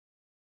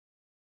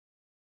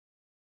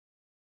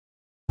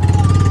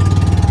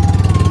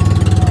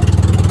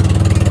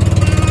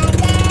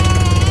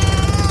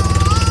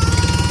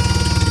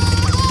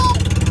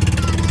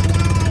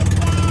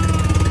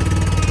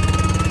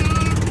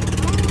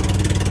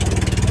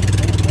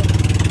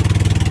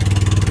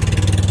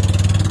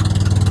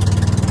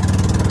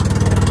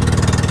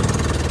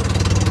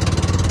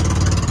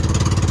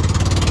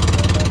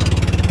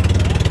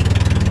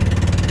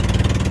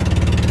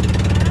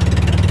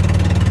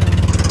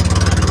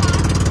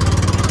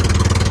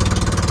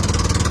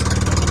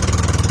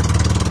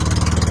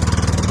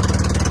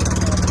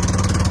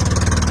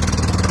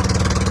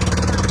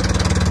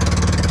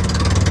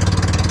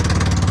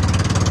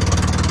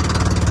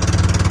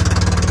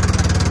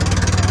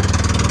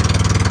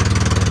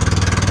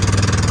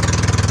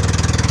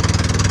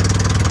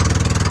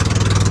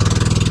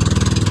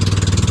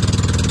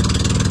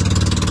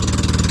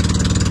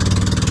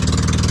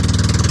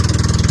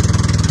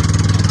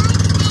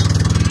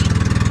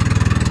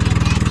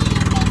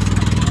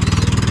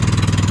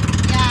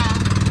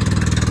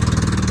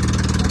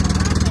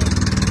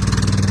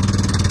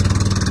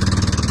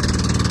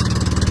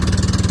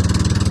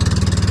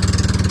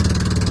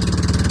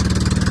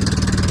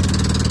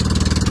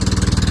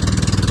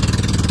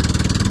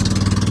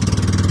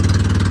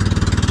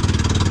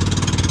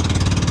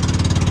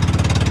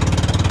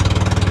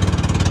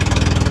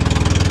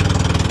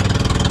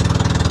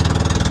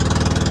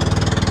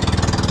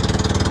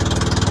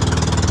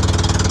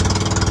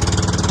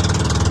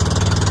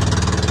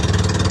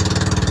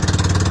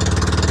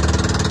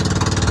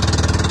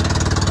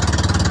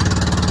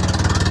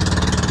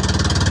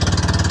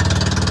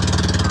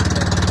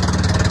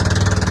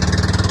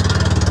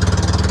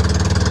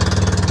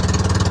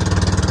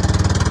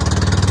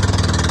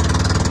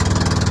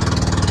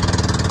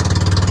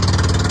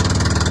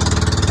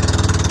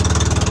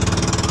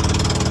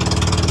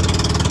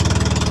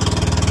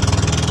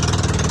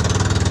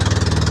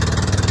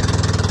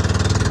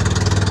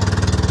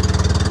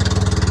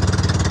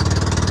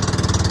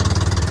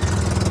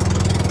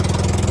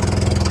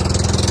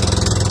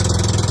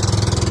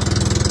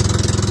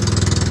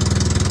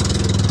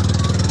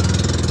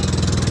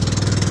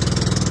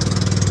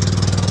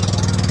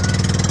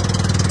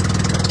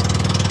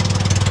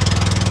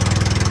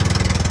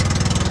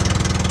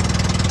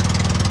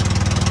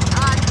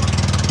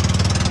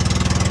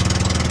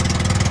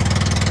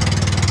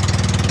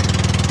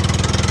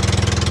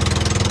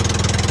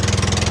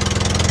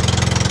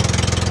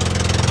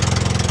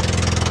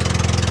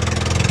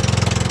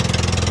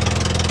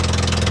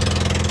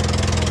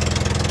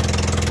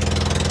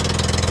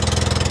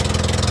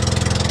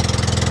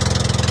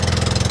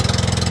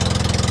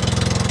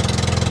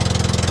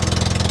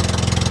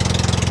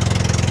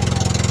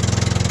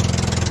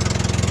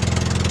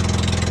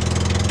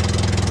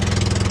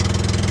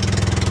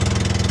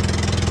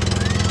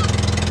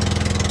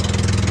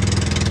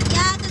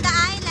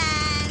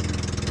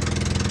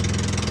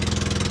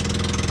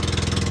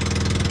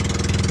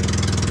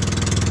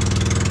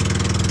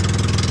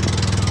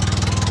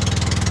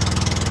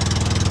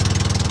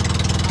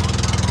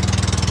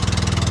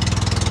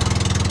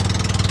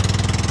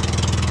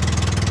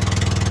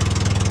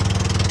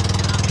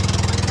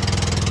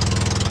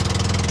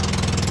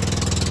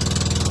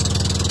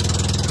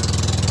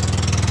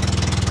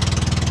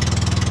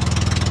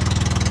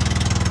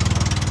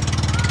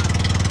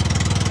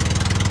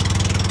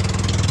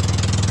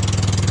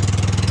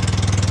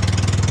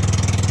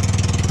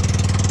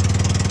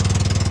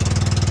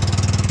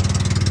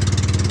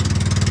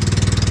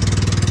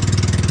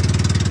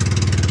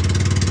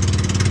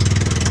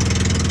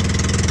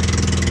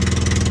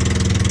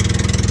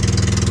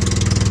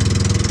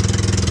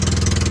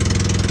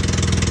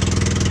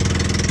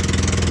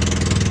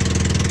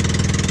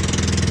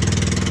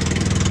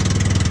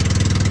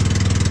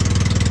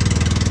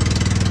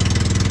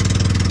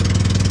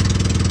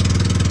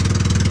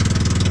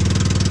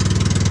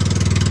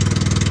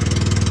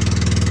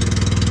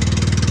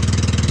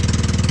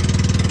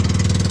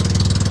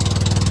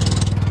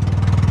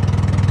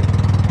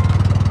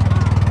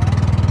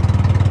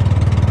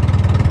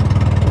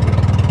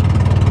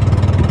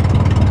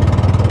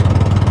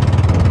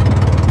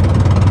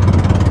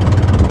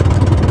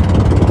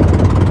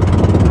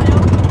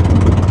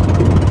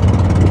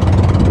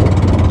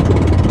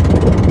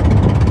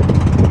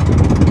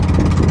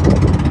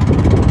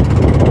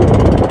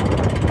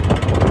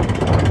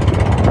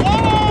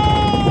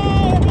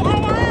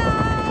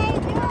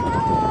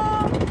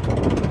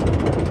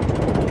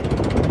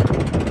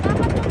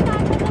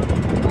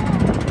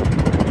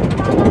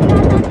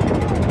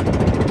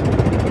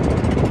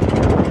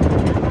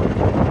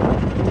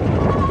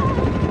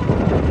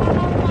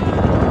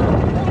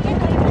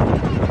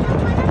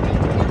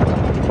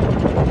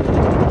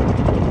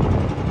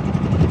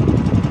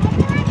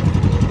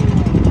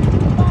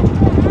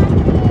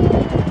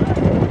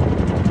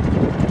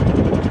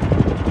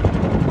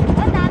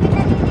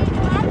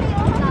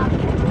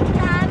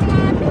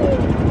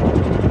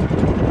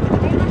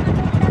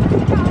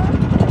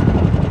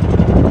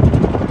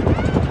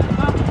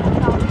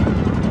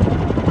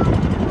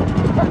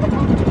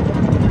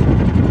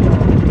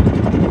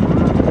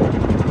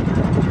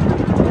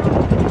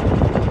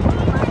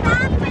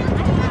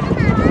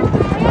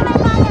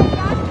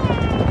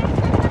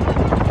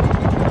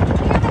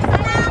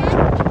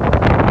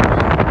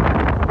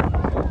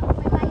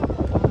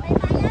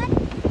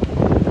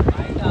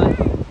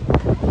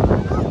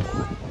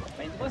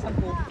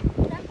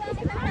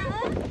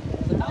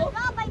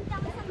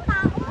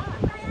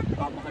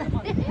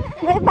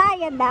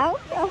daw?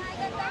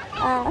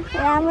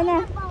 Kaya mo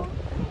na.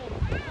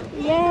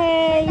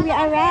 Yay! We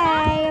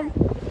arrived!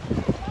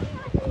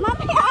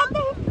 Mami,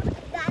 ate!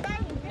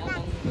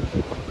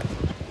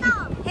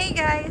 Hey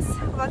guys!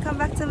 Welcome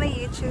back to my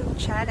YouTube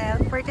channel.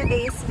 For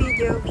today's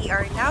video, we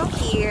are now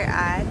here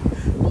at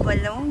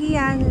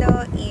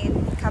Polongianlo in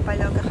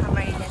Capalonga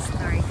Camarines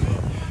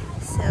Norte.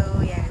 So,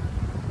 yan.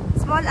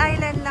 Small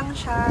island lang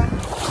siya.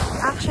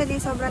 Actually,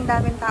 sobrang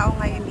daming tao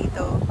ngayon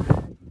dito.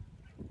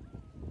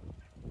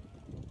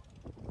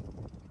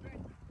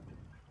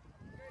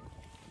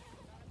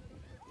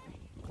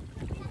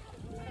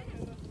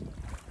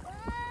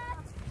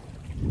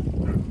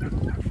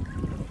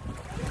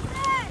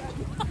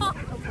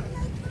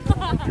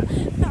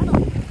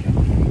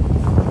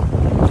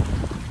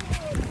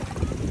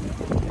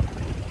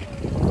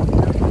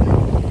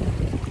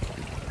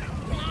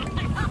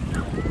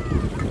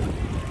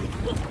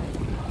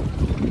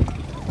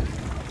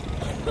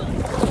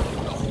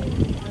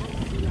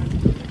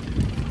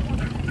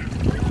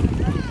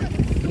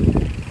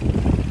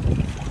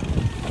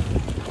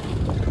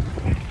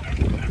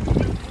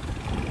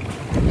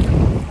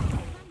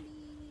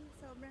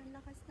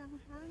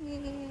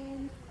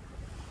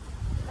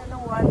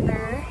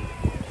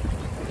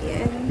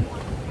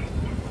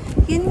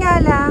 Yun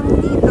nga lang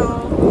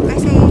dito,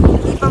 kasi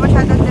hindi pa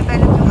masyadong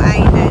develop yung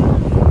island.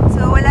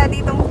 So wala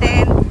ditong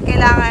tent,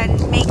 kailangan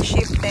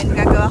makeshift tent,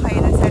 gagawa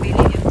kayo ng sarili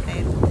yung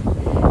tent.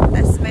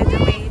 Tapos medyo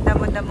may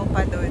damo-damo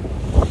pa dun.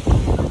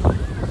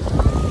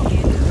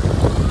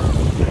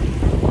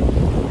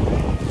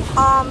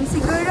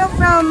 Siguro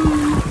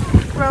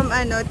from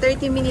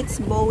 30 minutes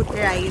boat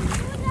ride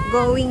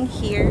going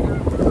here.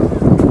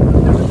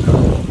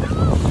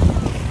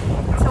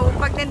 So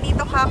pag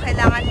nandito ka,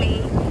 kailangan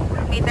may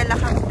dala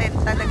kang tent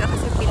talaga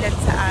kasi pilad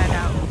sa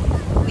araw.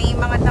 May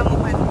mga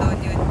damuhan doon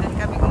yun. Doon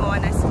kami gumawa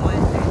ng small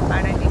tent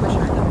para hindi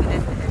masyadong pilad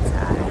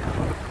sa araw.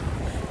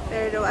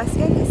 Pero as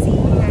you can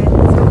see,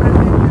 sobrang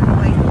ganda,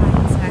 white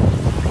sand.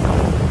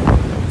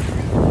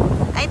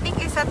 I think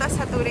isa to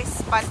sa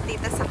tourist spot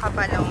dito sa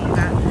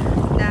Capalonga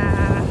na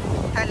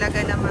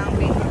talaga namang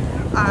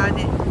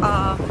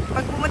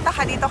pag pumunta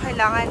ka dito,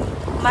 kailangan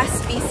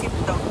mas visit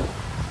to.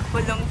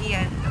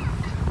 Polongianlo.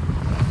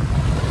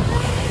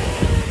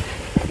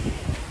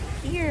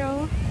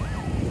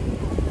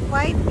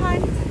 White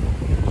pond,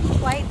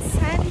 white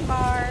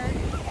sandbar.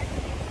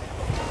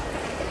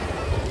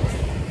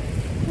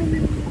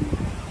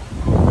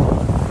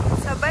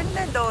 Sa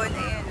banda doon,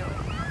 ayan o.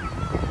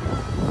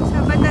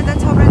 Sa banda doon,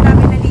 sobrang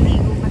dami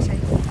naliligo kasi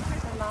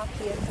sa mga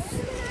kids.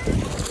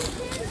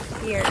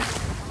 Here.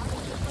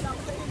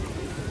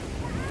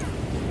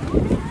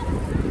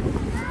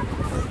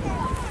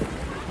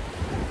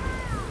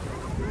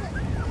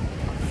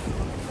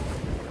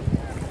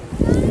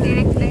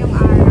 Direct na yung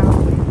araw.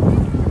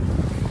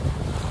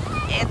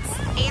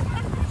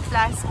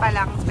 Pa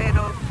lang,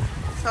 pero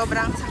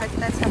sobrang sakit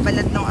na sa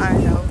balat ng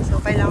araw. So,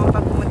 kailangan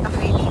pag pumunta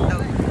kayo dito,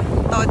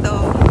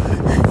 todo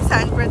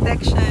sun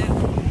protection.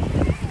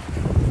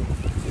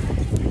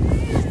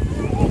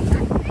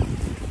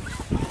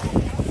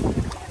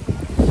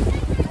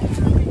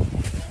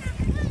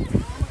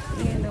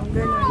 Ayan o,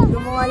 ganun.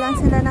 Gumawa lang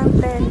sila ng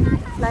tent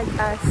like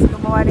us.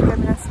 Gumawa rin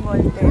kami ng small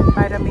tent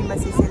para may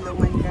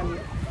masisilungan kami.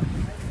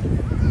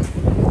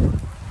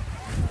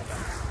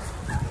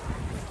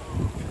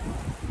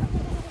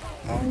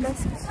 And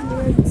that's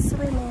cute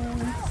swimming.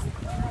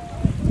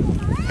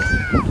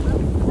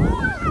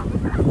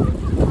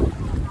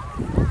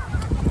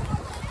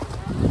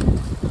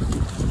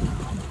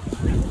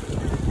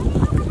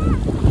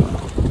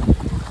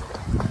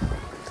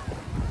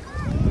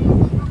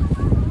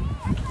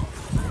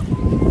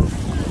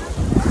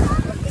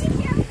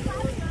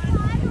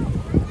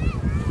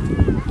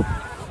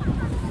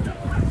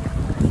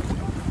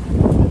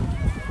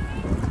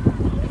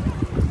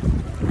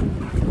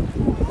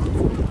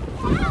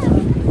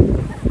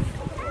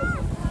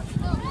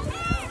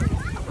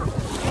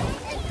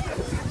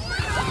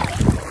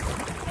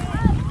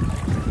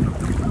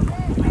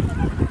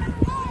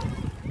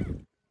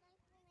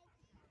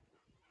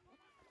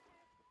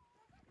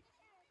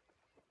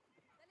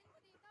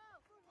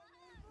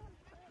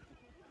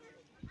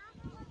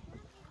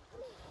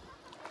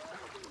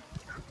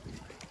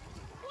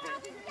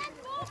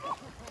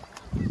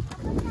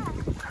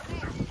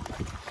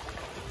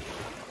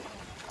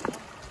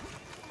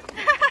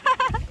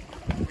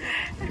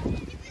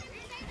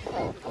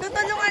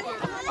 Tutulungan.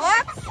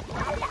 Oops!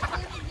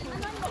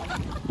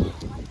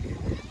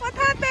 What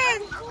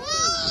happened?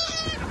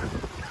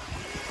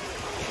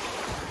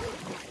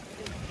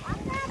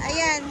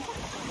 Ayan.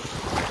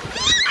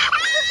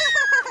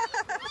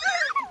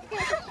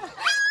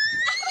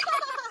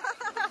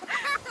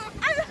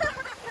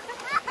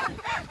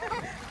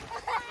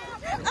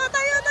 Oh,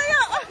 tayo,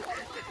 tayo.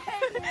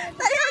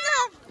 Tayo na.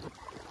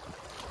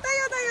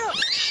 Tayo, tayo.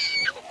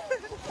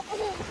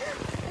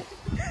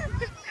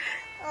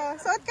 Oh,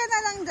 suot ka na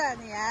lang dyan.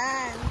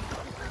 Yan.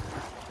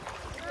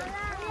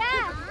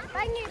 Yeah.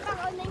 Pangi pang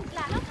online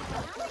class.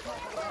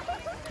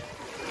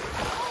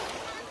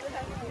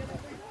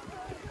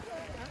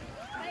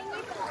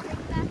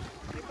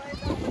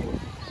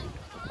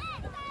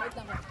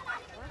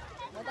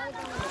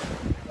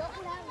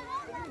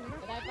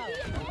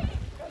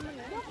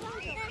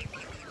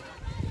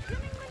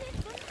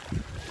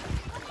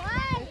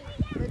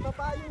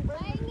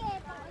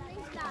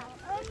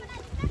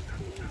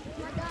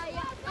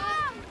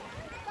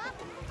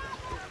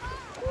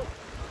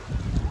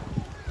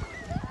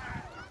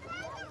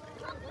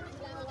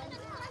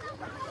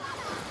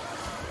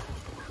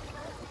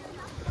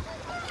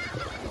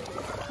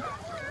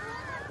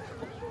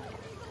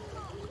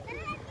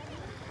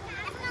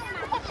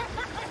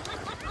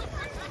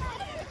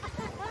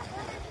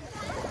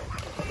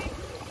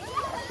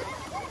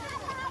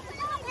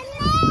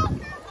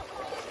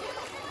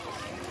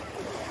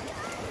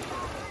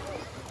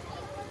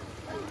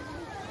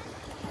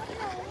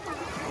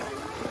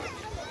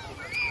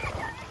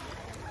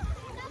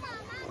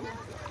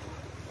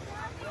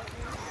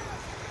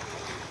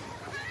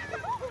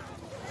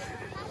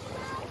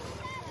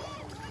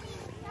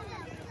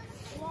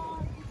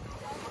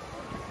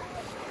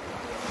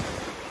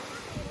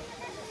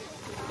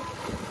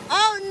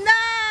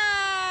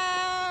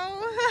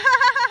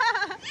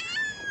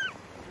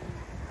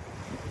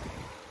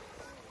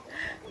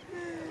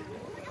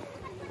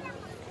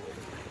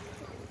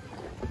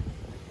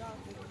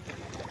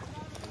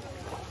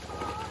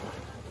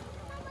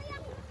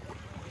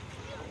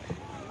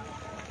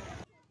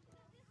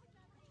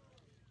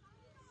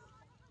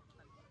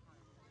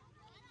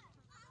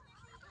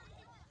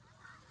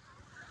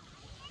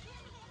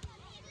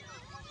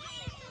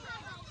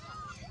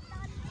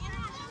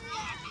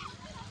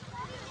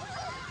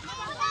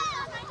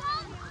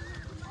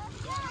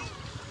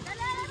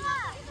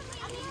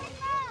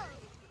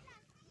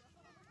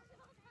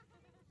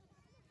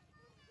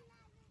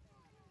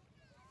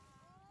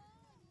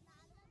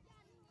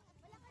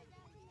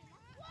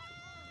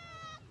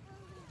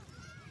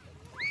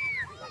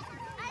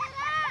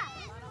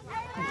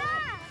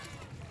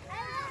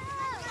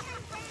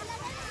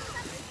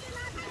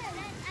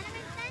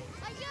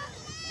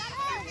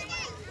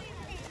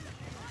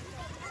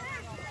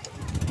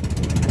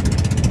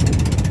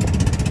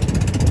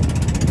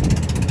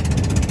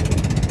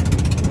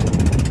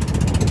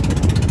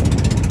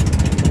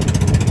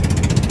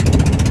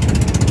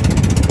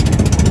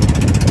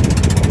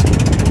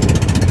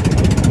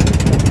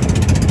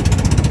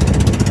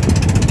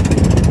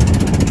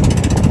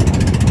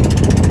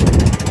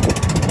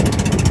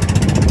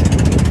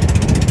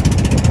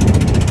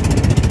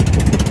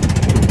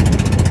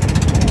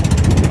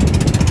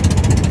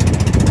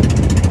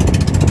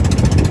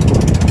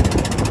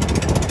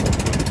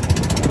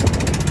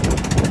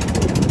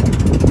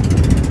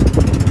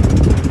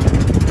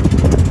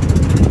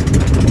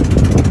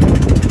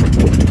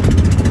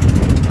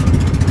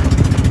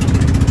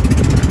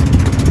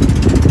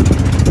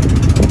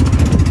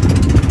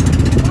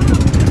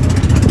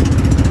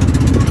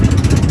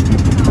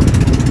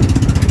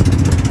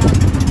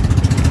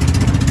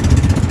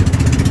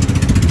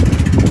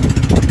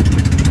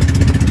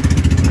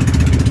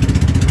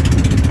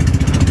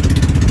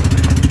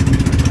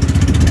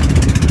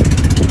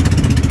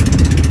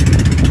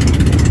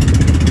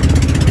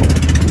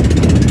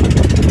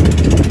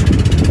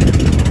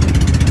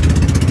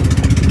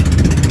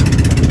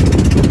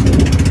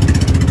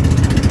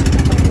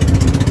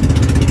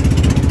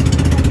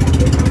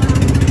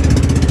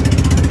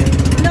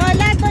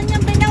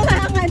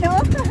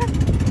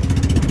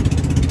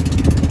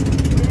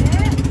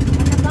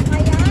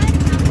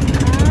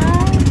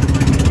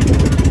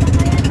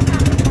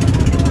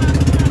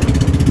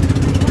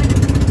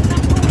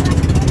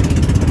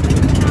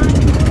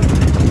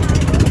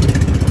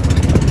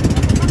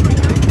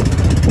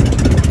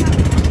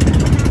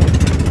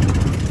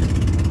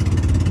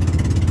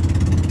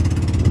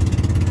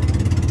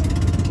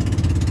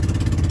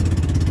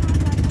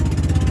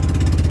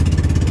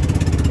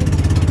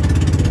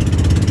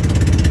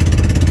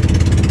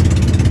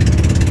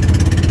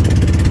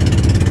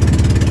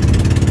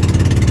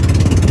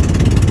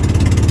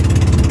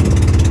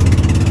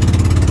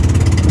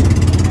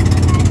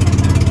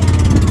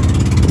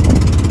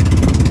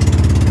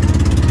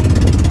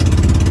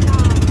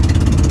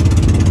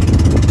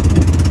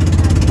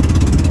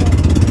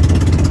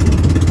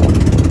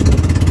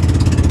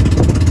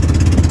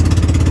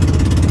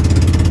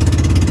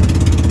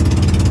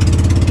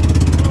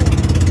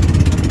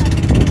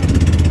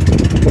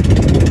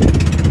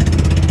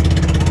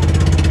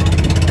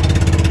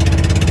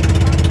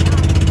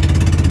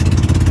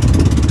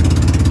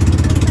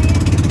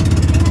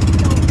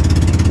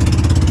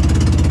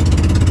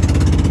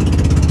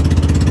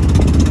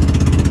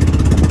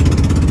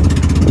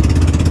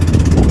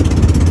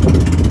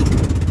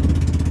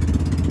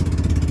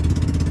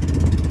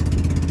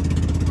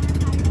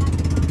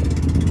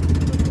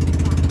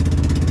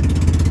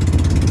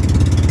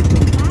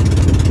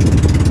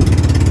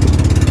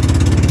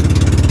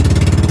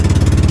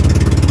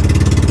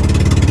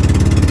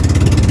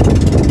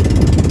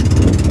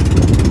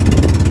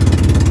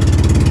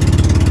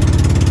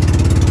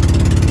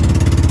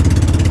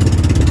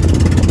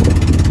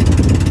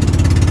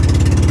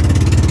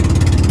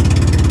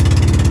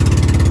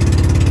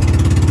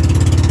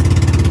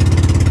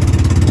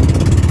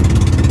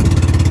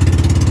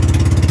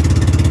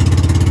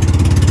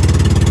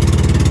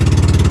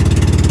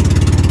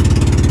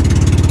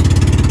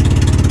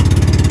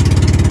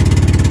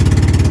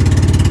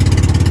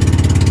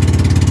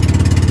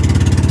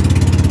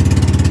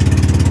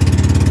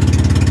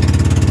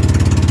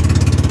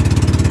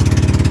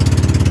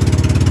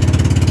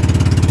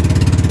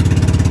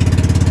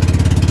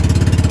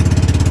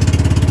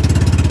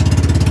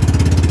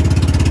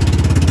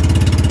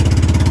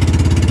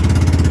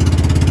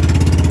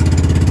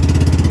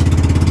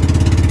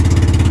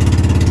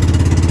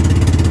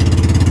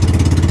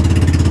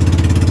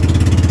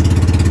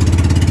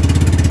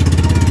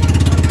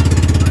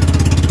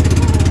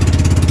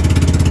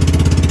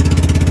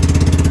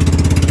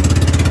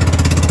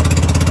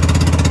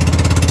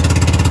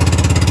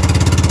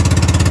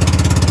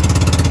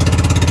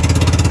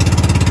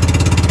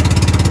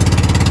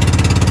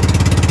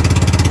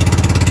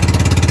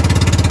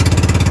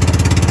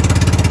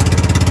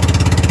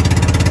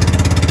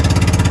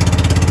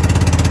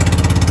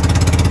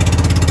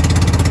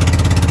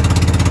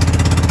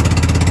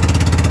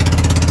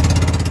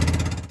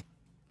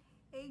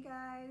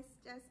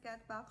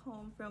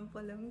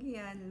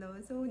 Yanlo.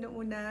 So,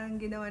 una ang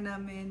ginawa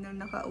namin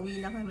nung nakauwi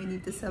na kami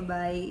dito sa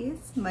bahay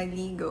is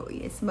maligo.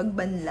 Yes,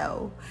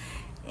 magbanlaw.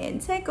 And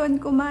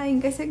second,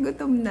 kumain kasi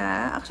gutom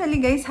na.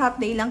 Actually guys,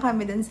 half day lang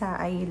kami dun sa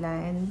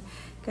island.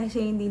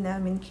 Kasi hindi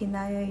namin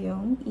kinaya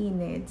yung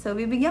init. So,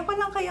 bibigyan ko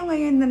lang kayo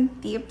ngayon ng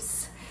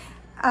tips.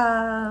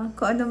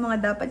 Kung ano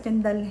mga dapat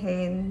yung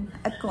dalhin.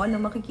 At kung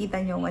ano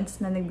makikita nyo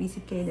once na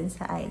nag-visit kayo dun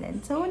sa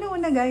island. So,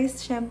 una guys,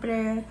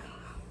 syempre,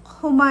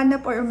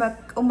 humanap or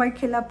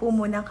umarkila po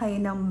muna kayo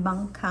ng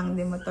bangkang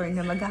de motor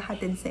na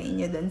maghahatid sa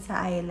inyo dun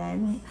sa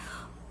island.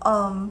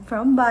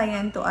 From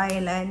bayan to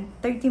island,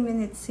 30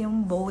 minutes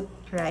yung boat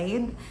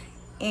ride.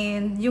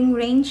 And yung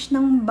range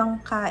ng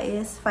bangka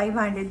is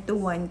 500 to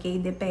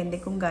 1K,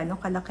 depende kung gaano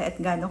kalaki at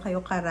gaano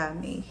kayo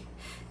karami.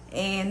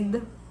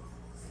 And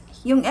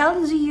yung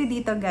LGU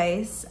dito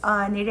guys,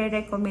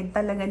 nire-recommend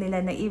talaga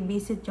nila na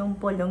i-visit yung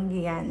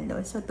Polonga.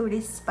 So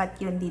tourist spot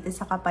yun dito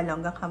sa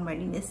Capalonga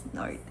Camarines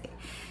Norte.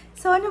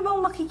 So ano bang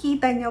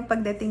makikita nyo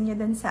pagdating nyo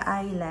dun sa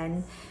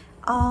island?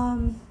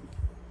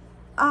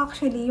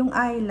 Actually, yung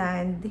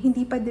island,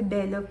 hindi pa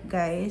developed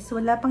guys.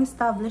 Wala pang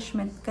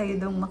establishment kayo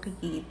doon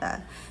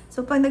makikita.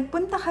 So, pag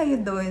nagpunta kayo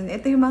doon,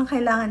 ito yung mga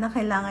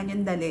kailangan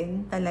yung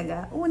dalhin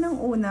talaga.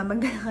 Unang-una,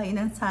 magdala kayo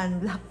ng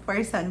sunblock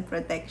for sun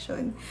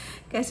protection.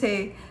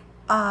 Kasi,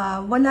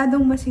 wala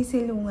dong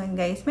masisilungan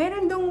guys.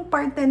 Meron dong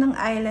parte ng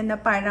island na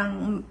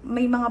parang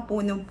may mga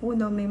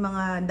puno-puno, may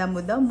mga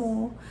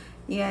damo-damo.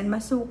 Yan,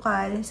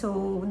 masukal.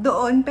 So,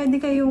 doon, pwede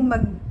kayong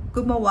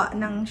gumawa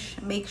ng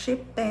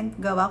makeshift tent,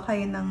 gawa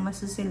kayo ng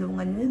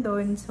masusilungan nyo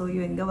doon. So,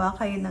 yun, gawa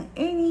kayo ng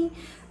any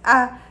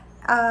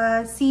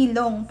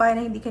silong para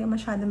hindi kayo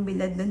masyadong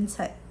bilad doon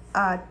sa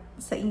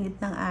init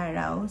ng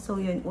araw. So,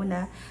 yun,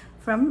 una,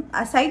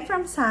 aside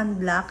from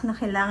sunblock na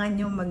kailangan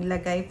nyo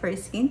maglagay for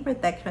skin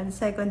protection,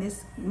 second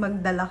is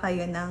magdala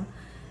kayo ng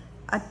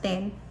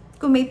tent.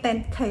 Kung may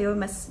tent kayo,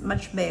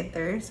 much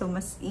better. So,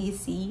 mas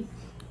easy.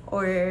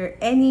 Or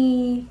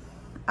any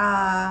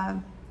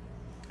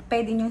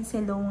pwede nyo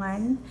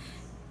silungan.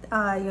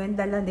 Yun,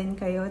 dala din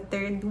kayo.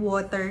 Third,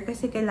 water.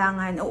 Kasi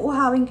kailangan,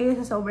 uuhawin kayo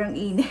sa sobrang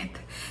init.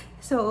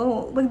 So,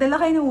 magdala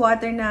kayo ng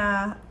water na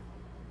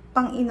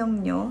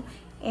pang-inom nyo.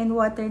 And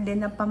water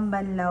din na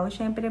pambanlaw.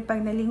 Siyempre,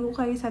 pag naligo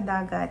kayo sa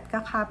dagat,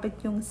 kakapit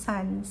yung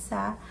sun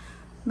sa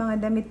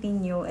mga damit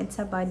ninyo at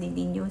sa body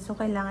ninyo. So,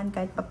 kailangan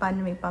kahit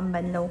paano may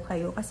pambanlaw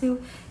kayo. Kasi,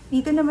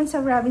 dito naman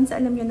sa province,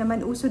 alam nyo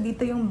naman, uso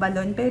dito yung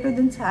balon. Pero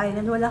dun sa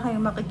island, wala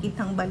kayong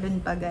makikitang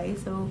balon pa,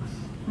 guys. So,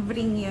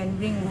 bring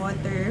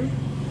water.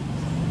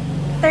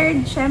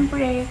 Third,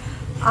 syempre,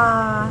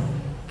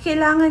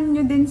 kailangan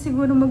nyo din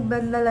siguro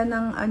magdala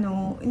ng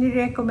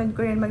ini-recommend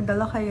ko rin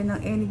magdala kayo ng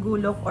any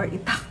gulok or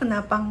itak na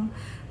pang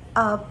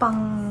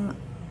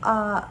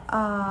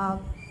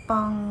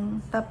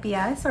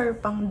tapyas or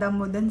pang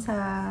damo dun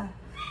sa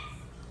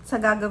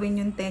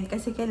gagawin yung tent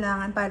kasi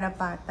kailangan para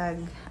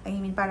patag. I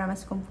mean, para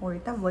mas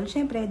comfortable.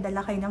 Syempre,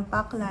 dala kayo ng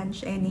pack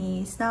lunch,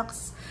 any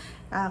snacks,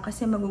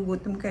 kasi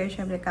magugutom kayo,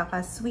 syempre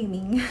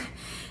kaka-swimming.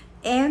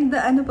 And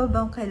ano pa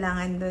bang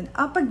kailangan dun?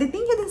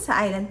 Pagdating nyo dun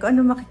sa island, kung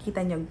ano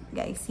makikita nyo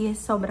guys,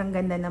 yes, sobrang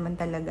ganda naman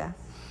talaga.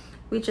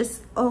 Which is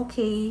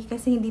okay,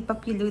 kasi hindi pa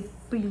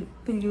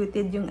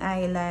polluted yung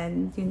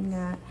island, yun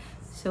nga.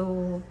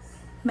 So,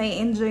 may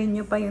enjoy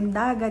nyo pa yung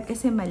dagat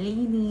kasi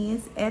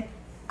malinis. At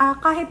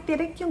kahit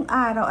direct yung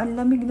araw, ang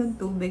lamig ng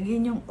tubig,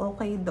 yun yung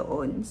okay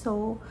doon.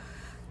 So,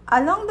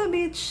 along the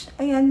beach,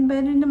 ayan,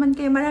 meron naman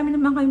kayo, marami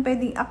naman kayong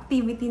pwedeng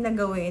activity na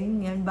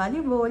gawin. Yan,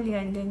 volleyball,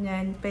 yan,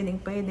 ganyan, pwede,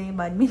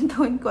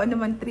 badminton, kung ano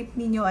man trip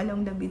ninyo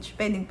along the beach,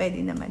 pwede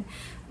naman.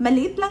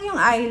 Maliit lang yung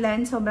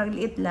island, sobrang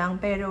liit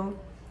lang, pero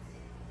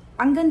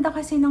ang ganda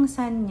kasi ng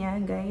sun niya,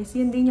 guys.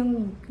 Yun din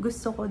yung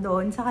gusto ko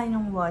doon, saka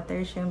yung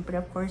water,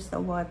 syempre, of course, the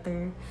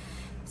water.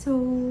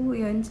 So,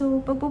 yun. So,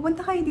 pag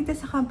pupunta kayo dito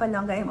sa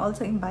Capalonga, I'm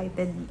also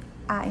inviting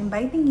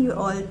you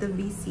all to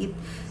visit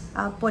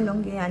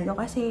Polonga.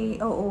 Kasi,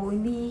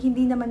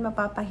 hindi naman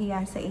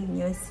mapapahiya sa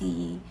inyo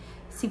si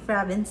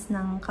province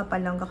ng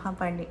Capalonga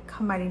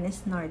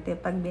Camarines Norte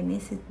pag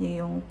binisit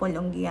nyo yung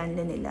Polonga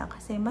nila.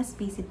 Kasi mas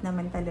visit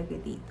naman talaga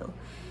dito.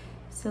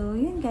 So,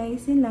 yun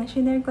guys. Yun lang.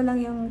 Share ko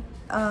lang yung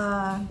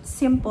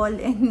simple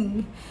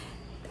and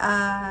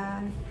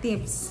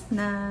tips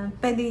na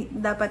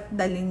dapat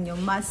dalhin nyo.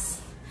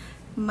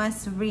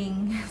 Must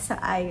bring sa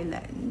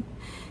island.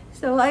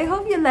 So, I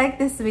hope you like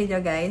this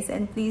video guys.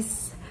 And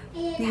please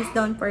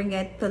don't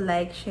forget to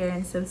like, share,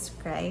 and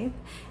subscribe.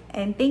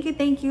 And thank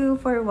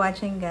you for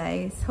watching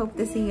guys. Hope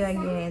to see you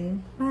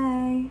again.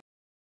 Bye!